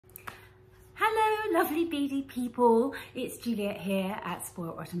Lovely beady people, it's Juliet here at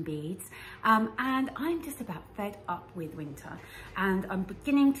Spoiled Rotten Beads, and I'm just about fed up with winter and I'm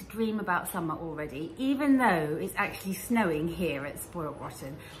beginning to dream about summer already, even though it's actually snowing here at Spoiled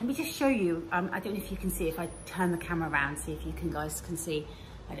Rotten. Let me just show you, I don't know if you can see, if I turn the camera around, see if you guys can see.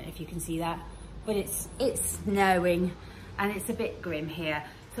 I don't know if you can see that, but it's snowing and it's a bit grim here.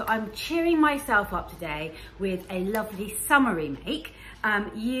 So I'm cheering myself up today with a lovely summery make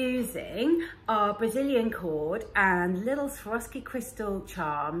using our Brazilian cord and little Swarovski crystal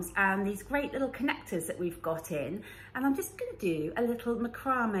charms and these great little connectors that we've got in. And I'm just going to do a little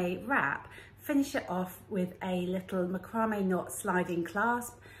macrame wrap, finish it off with a little macrame knot sliding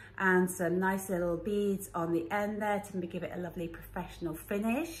clasp and some nice little beads on the end there to give it a lovely professional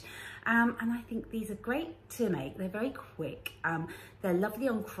finish. And I think these are great to make. They're very quick. They're lovely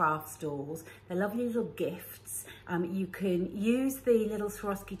on craft stalls. They're lovely little gifts. You can use the little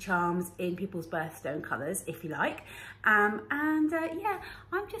Swarovski charms in people's birthstone colours if you like. Yeah,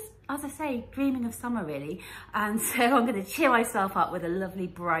 I'm just, as I say, dreaming of summer really. And so I'm going to cheer myself up with a lovely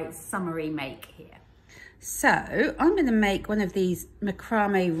bright summery make here. So I'm going to make one of these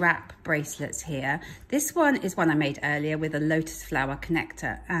macrame wrap bracelets here. This one is one I made earlier with a lotus flower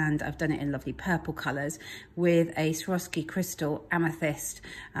connector, and I've done it in lovely purple colours with a Swarovski crystal amethyst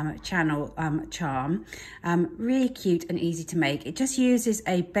channel charm. Really cute and easy to make. It just uses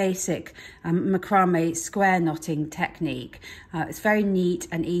a basic macrame square knotting technique. It's very neat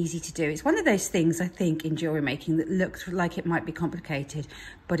and easy to do. It's one of those things I think in jewellery making that looks like it might be complicated,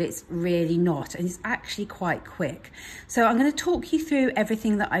 but it's really not, and it's actually quite quick. So I'm going to talk you through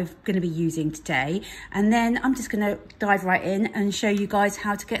everything that I'm going to be using today, and then I'm just going to dive right in and show you guys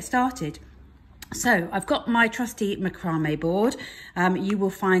how to get started. So I've got my trusty macrame board. You will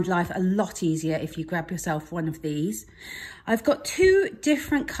find life a lot easier if you grab yourself one of these. I've got two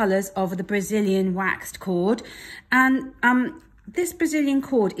different colours of the Brazilian waxed cord, and this Brazilian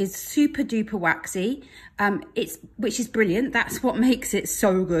cord is super duper waxy, which is brilliant. That's what makes it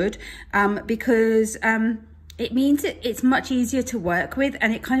so good, because it means it's much easier to work with,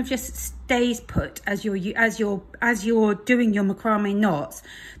 and it kind of just stays put as you're doing your macrame knots.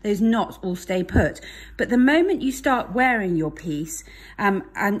 Those knots all stay put. But the moment you start wearing your piece, and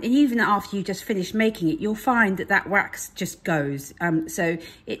even after you just finish making it, you'll find that wax just goes.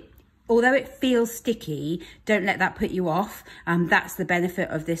 Although it feels sticky, don't let that put you off. That's the benefit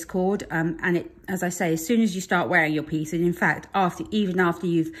of this cord. And it, as I say, as soon as you start wearing your piece, and in fact, even after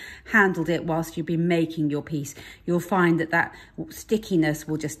you've handled it whilst you've been making your piece, you'll find that stickiness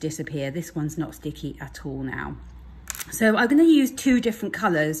will just disappear. This one's not sticky at all now. So I'm going to use two different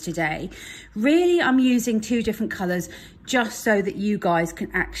colours today. Really, I'm using two different colours just so that you guys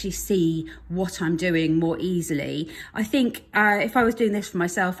can actually see what I'm doing more easily. I think if I was doing this for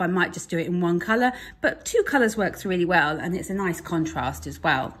myself, I might just do it in one colour, but two colours works really well, and it's a nice contrast as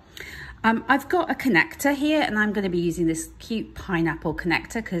well. I've got a connector here, and I'm going to be using this cute pineapple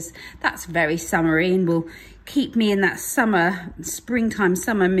connector because that's very summery and will keep me in that springtime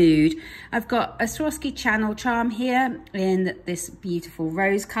summer mood. I've got a Swarovski channel charm here in this beautiful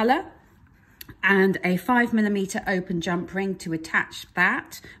rose colour, and a 5mm open jump ring to attach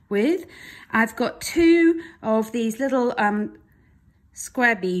that with. I've got two of these little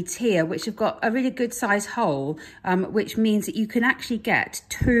square beads here, which have got a really good size hole, which means that you can actually get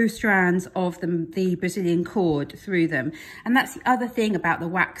two strands of the Brazilian cord through them. And that's the other thing about the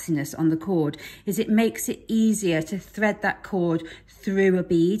waxiness on the cord, is it makes it easier to thread that cord through a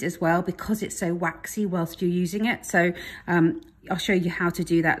bead as well, because it's so waxy whilst you're using it. So I'll show you how to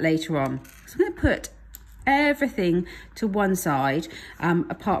do that later on. So I'm going to put everything to one side,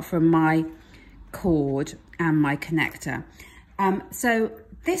 apart from my cord and my connector. So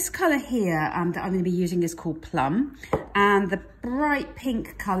this colour here that I'm going to be using is called Plum, and the bright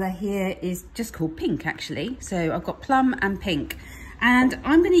pink colour here is just called Pink actually. So I've got Plum and Pink, and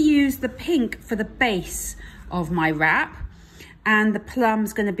I'm going to use the pink for the base of my wrap, and the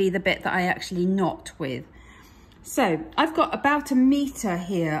plum's going to be the bit that I actually knot with. So I've got about 1 metre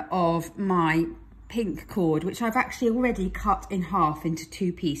here of my pink cord, which I've actually already cut in half into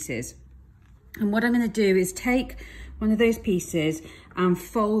two pieces. And what I'm going to do is take one of those pieces and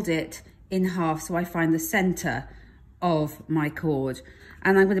fold it in half so I find the centre of my cord.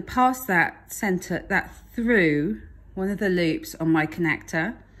 And I'm going to pass that through one of the loops on my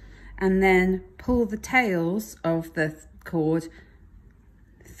connector, and then pull the tails of the cord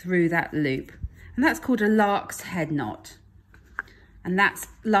through that loop. And that's called a lark's head knot. And that's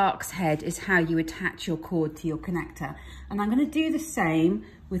lark's head is how you attach your cord to your connector. And I'm going to do the same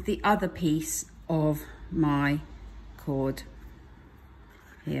with the other piece of my cord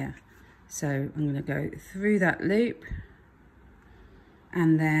here. So I'm going to go through that loop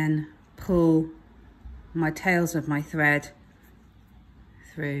and then pull my tails of my thread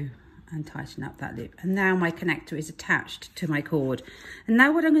through and tighten up that loop. And now my connector is attached to my cord. And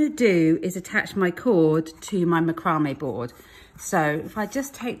now what I'm going to do is attach my cord to my macrame board. So if I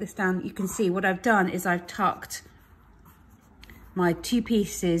just take this down, you can see what I've done is I've tucked my 2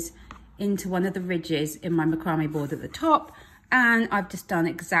 pieces into one of the ridges in my macrame board at the top, and I've just done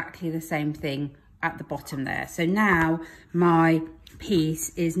exactly the same thing at the bottom there. So now my piece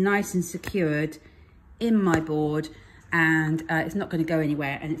is nice and secured in my board, and it's not going to go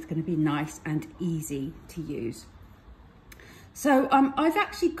anywhere, and it's going to be nice and easy to use. So I've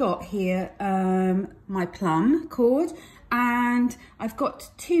actually got here my plum cord, and I've got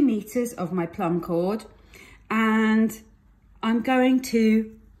 2 meters of my plum cord, and I'm going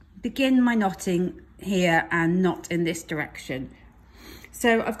to begin my knotting here and knot in this direction.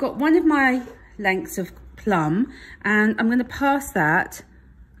 So I've got one of my lengths of plum, and I'm going to pass that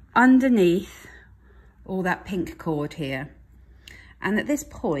underneath all that pink cord here. And at this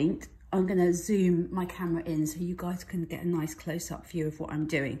point, I'm going to zoom my camera in so you guys can get a nice close-up view of what I'm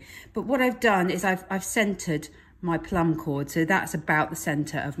doing. But what I've done is I've centered my plum cord, so that's about the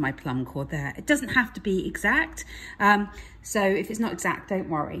center of my plum cord there. It doesn't have to be exact, so if it's not exact, don't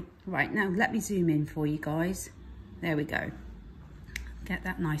worry. Right, now let me zoom in for you guys. There we go. Get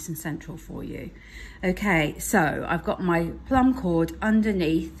that nice and central for you. Okay, so I've got my plum cord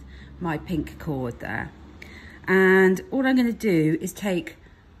underneath my pink cord there, and all I'm going to do is take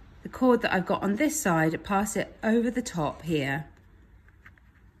the cord that I've got on this side, pass it over the top here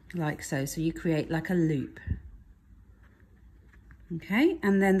like so, so you create like a loop. Okay,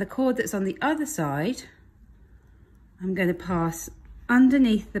 and then the cord that's on the other side, I'm going to pass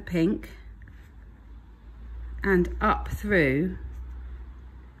underneath the pink and up through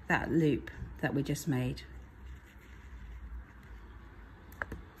that loop that we just made.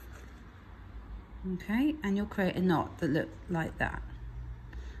 Okay, and you'll create a knot that looks like that.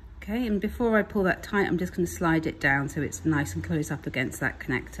 Okay, and before I pull that tight, I'm just going to slide it down so it's nice and close up against that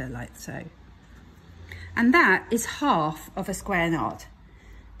connector like so. And that is half of a square knot.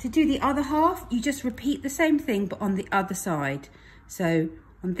 To do the other half, you just repeat the same thing, but on the other side. So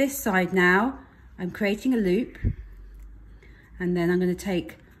on this side now, I'm creating a loop, and then I'm going to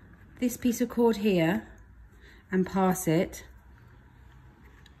take this piece of cord here and pass it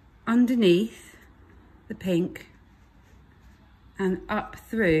underneath the pink and up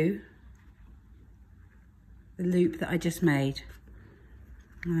through the loop that I just made.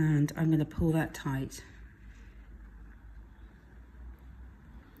 And I'm going to pull that tight.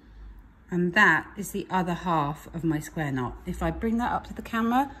 And that is the other half of my square knot. If I bring that up to the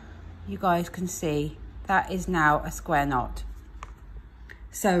camera, you guys can see that is now a square knot.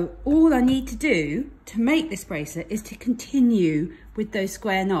 So all I need to do to make this bracelet is to continue with those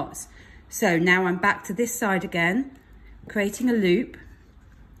square knots. So now I'm back to this side again, creating a loop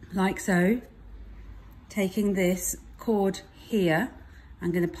like so, taking this cord here,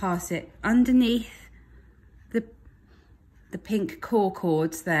 I'm going to pass it underneath the pink core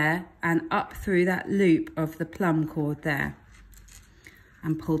cords there and up through that loop of the plum cord there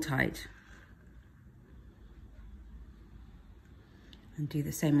and pull tight. And do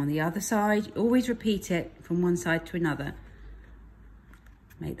the same on the other side. Always repeat it from one side to another.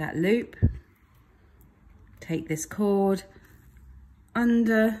 Make that loop, take this cord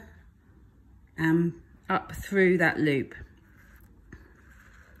under and up through that loop,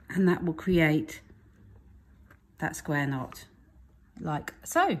 and that will create that square knot like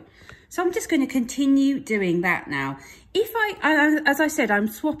so. So I'm just going to continue doing that now. If as I said, I'm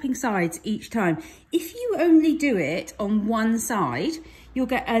swapping sides each time. If you only do it on one side, you'll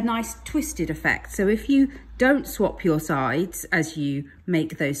get a nice twisted effect. So if you don't swap your sides as you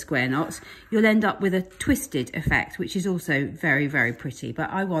make those square knots, you'll end up with a twisted effect, which is also very, very pretty. But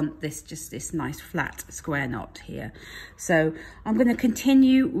I want this, just this nice flat square knot here. So I'm going to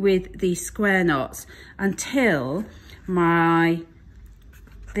continue with these square knots until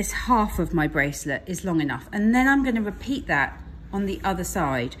this half of my bracelet is long enough, and then I'm going to repeat that on the other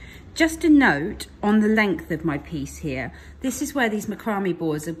side. Just a note on the length of my piece here, this is where these macrame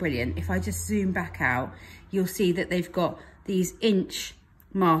boards are brilliant. If I just zoom back out, you'll see that they've got these inch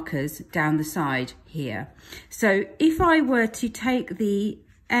markers down the side here. So if I were to take the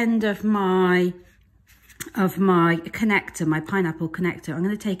end of my connector, my pineapple connector, I'm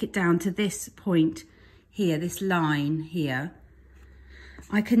going to take it down to this point here, this line here.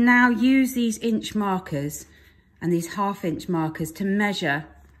 I can now use these inch markers and these half-inch markers to measure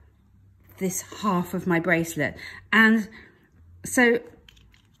this half of my bracelet. And so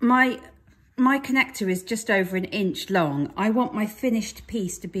my my connector is just over 1 inch long. I want my finished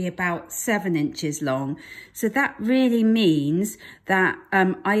piece to be about 7 inches long. So that really means that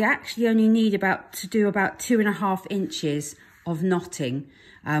I actually only need to do about 2.5 inches of knotting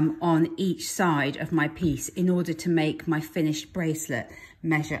on each side of my piece in order to make my finished bracelet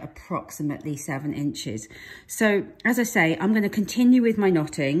measure approximately 7 inches. So as I say, I'm going to continue with my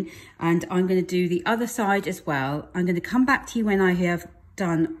knotting, and I'm going to do the other side as well. I'm going to come back to you when I have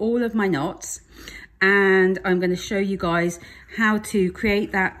done all of my knots, and I'm going to show you guys how to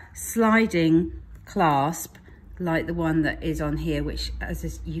create that sliding clasp like the one that is on here, which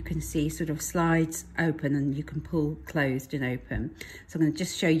as you can see sort of slides open and you can pull closed and open. So I'm going to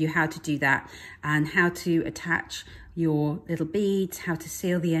just show you how to do that and how to attach your little beads, how to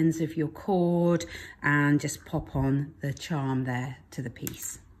seal the ends of your cord, and just pop on the charm there to the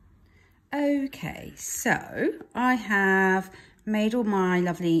piece. Okay, so I have made all my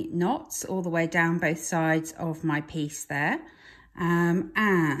lovely knots all the way down both sides of my piece there,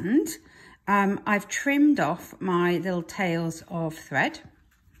 I've trimmed off my little tails of thread,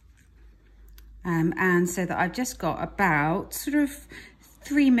 and so that I've just got about sort of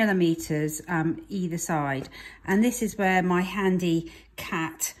 3 millimeters either side, and this is where my handy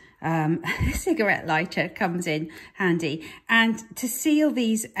cat cigarette lighter comes in handy. And to seal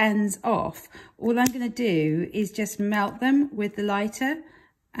these ends off, all I'm going to do is just melt them with the lighter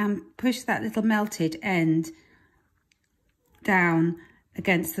and push that little melted end down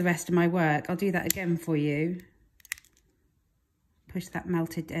against the rest of my work. I'll do that again for you. Push that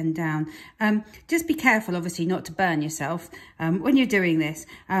melted end down. Just be careful, obviously, not to burn yourself when you're doing this,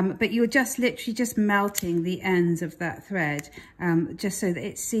 but you're just literally just melting the ends of that thread, just so that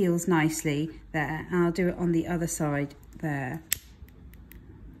it seals nicely there. And I'll do it on the other side there.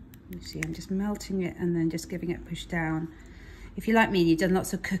 You see, I'm just melting it and then just giving it a push down. If you're like me and you've done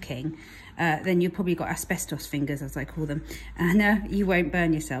lots of cooking, then you've probably got asbestos fingers, as I call them, and you won't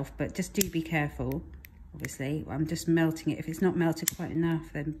burn yourself, but just do be careful. Obviously, I'm just melting it. If it's not melted quite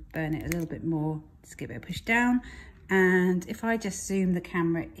enough, then burn it a little bit more. Just give it a push down. And if I just zoom the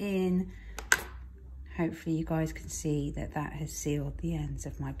camera in, hopefully you guys can see that that has sealed the ends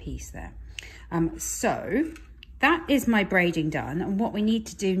of my piece there. So that is my braiding done. And what we need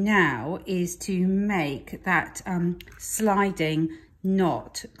to do now is to make that sliding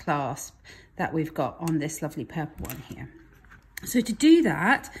knot clasp that we've got on this lovely purple one here. So to do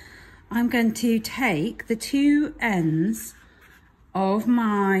that, I'm going to take the 2 ends of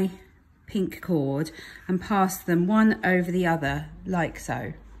my pink cord and pass them one over the other like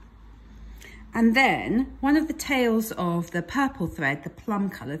so. And then one of the tails of the purple thread, the plum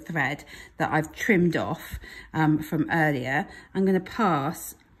coloured thread that I've trimmed off from earlier, I'm going to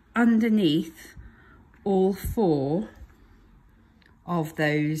pass underneath all 4 of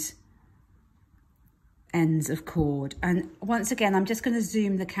those ends of cord. And once again, I'm just going to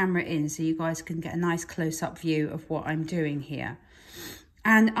zoom the camera in so you guys can get a nice close-up view of what I'm doing here.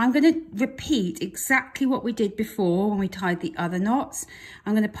 And I'm going to repeat exactly what we did before when we tied the other knots.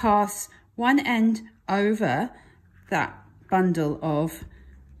 I'm going to pass one end over that bundle of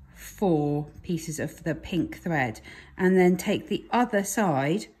 4 pieces of the pink thread, and then take the other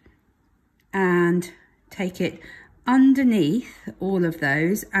side and take it underneath all of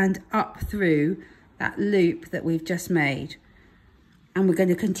those and up through that loop that we've just made. And we're going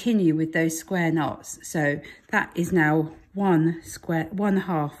to continue with those square knots. So that is now one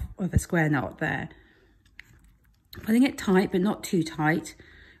half of a square knot there. Pulling it tight, but not too tight.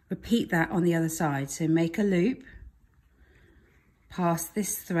 Repeat that on the other side. So make a loop, pass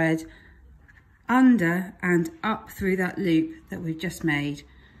this thread under and up through that loop that we've just made,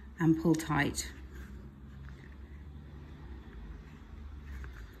 and pull tight.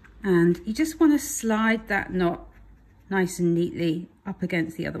 And you just want to slide that knot nice and neatly up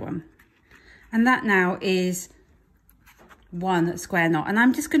against the other one. And that now is one square knot. And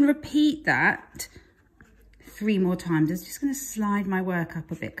I'm just going to repeat that 3 more times. I'm just going to slide my work up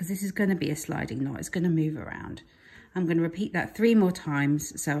a bit because this is going to be a sliding knot. It's going to move around. I'm going to repeat that 3 more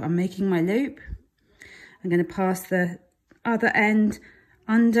times. So I'm making my loop. I'm going to pass the other end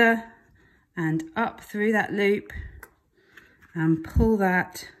under and up through that loop and pull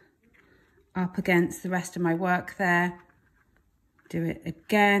that up against the rest of my work there. Do it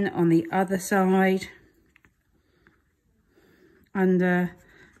again on the other side, under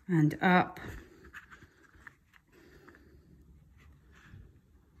and up.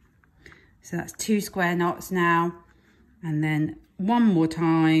 So that's 2 square knots now, and then one more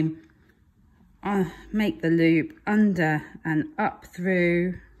time, make the loop under and up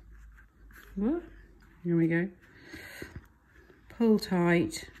through. Whoa, here we go. Pull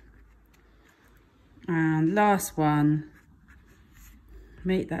tight. And last one,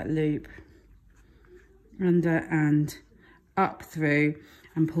 make that loop under and up through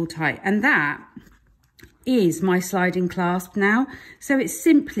and pull tight. And that is my sliding clasp now. So it's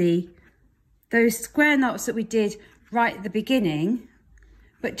simply those square knots that we did right at the beginning,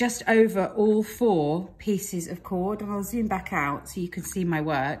 but just over all 4 pieces of cord. And I'll zoom back out so you can see my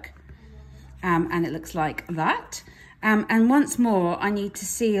work. And it looks like that. And once more, I need to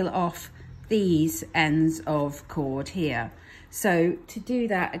seal off these ends of cord here. So to do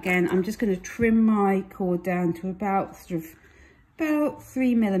that, again, I'm just going to trim my cord down to about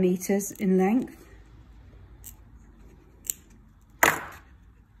 3 millimeters in length.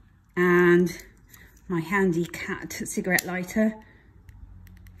 And my handy cat cigarette lighter.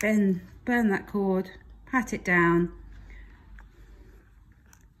 Then burn that cord, pat it down.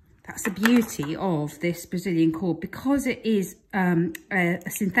 That's the beauty of this Brazilian cord, because it is a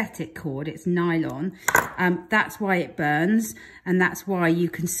synthetic cord, it's nylon. That's why it burns, and that's why you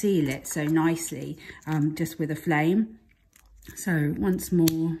can seal it so nicely just with a flame. So once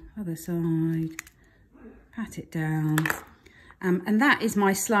more, other side, pat it down. And that is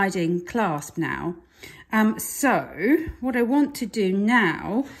my sliding clasp now. So what I want to do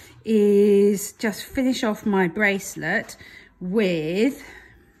now is just finish off my bracelet with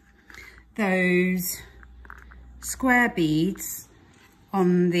those square beads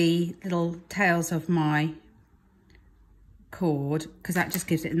on the little tails of my cord, because that just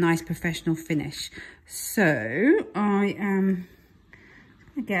gives it a nice professional finish. So I am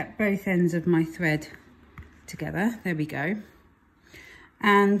going to get both ends of my thread together. There we go.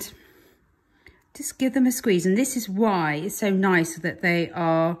 And just give them a squeeze. And this is why it's so nice that they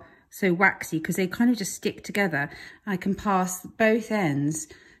are so waxy, because they kind of just stick together. I can pass both ends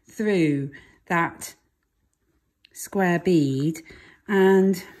through that square bead,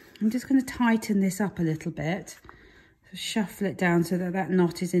 and I'm just going to tighten this up a little bit, so shuffle it down so that that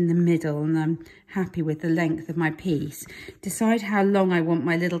knot is in the middle, and I'm happy with the length of my piece. Decide how long I want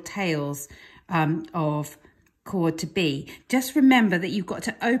my little tails of cord to be. Just remember that you've got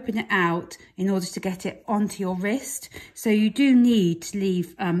to open it out in order to get it onto your wrist, so you do need to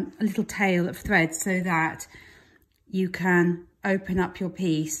leave a little tail of thread so that you can open up your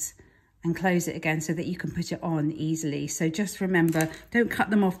piece and close it again so that you can put it on easily. So just remember, don't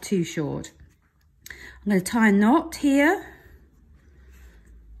cut them off too short. I'm going to tie a knot here,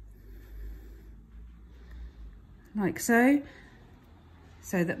 like so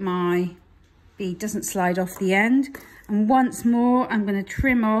that my bead doesn't slide off the end. And once more, I'm going to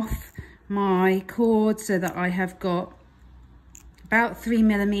trim off my cord so that I have got about 3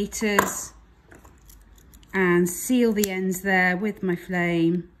 millimeters, and seal the ends there with my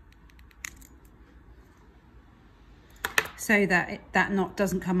flame so that that knot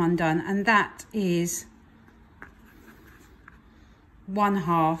doesn't come undone. And that is 1/2.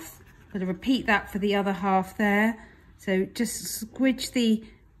 I'm going to repeat that for the other half there. So just squidge the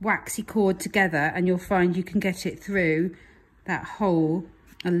waxy cord together and you'll find you can get it through that hole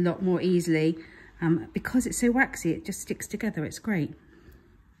a lot more easily. Because it's so waxy, it just sticks together. It's great. Here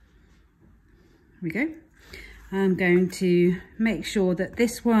we go. I'm going to make sure that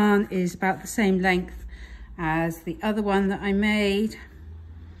this one is about the same length as the other one that I made.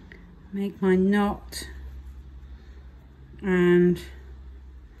 Make my knot and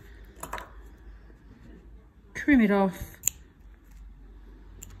trim it off.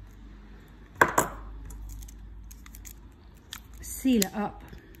 Seal it up.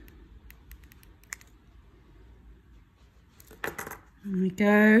 There we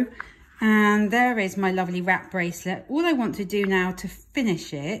go. And there is my lovely wrap bracelet. All I want to do now to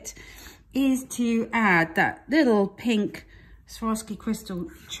finish it is to add that little pink Swarovski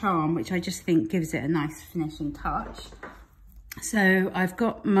crystal charm, which I just think gives it a nice finishing touch. So I've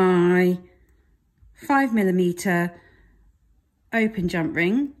got my 5 millimeter open jump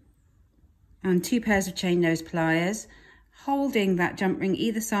ring and 2 pairs of chain nose pliers, holding that jump ring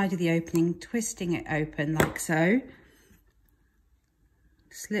either side of the opening, twisting it open like so.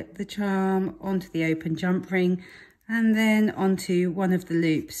 Slip the charm onto the open jump ring and then onto one of the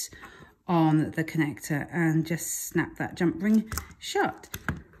loops on the connector, and just snap that jump ring shut.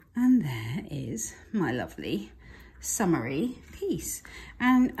 And there is my lovely summery piece.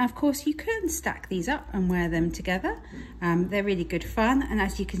 And of course you can stack these up and wear them together. They're really good fun, and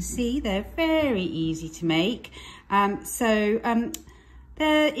as you can see, they're very easy to make.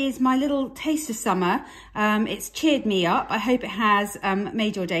 There is my little taste of summer. It's cheered me up. I hope it has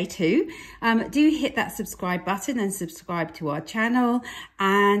made your day too. Do hit that subscribe button and subscribe to our channel,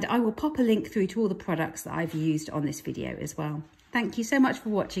 and I will pop a link through to all the products that I've used on this video as well. Thank you so much for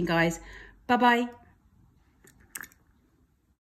watching, guys. Bye bye.